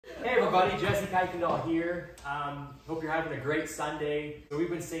Hey everybody, Jesse Kuykendall here. Hope you're having a great Sunday. So we've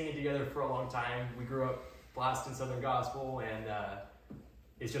been singing together for a long time. We grew up blasting Southern Gospel, and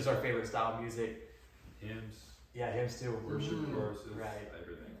it's just our favorite style of music. Hymns. Yeah, hymns too. Worship choruses, right.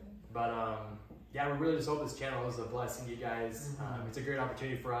 everything. But yeah, we really just hope this channel is a blessing to you guys. It's a great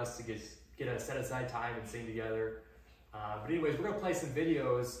opportunity for us to get a set aside time and sing together. But anyways, we're gonna play some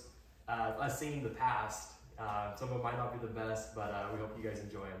videos of us singing the past. Some of them might not be the best, but we hope you guys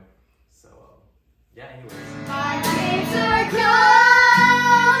enjoy them. So yeah, anyways. Our gates are closed.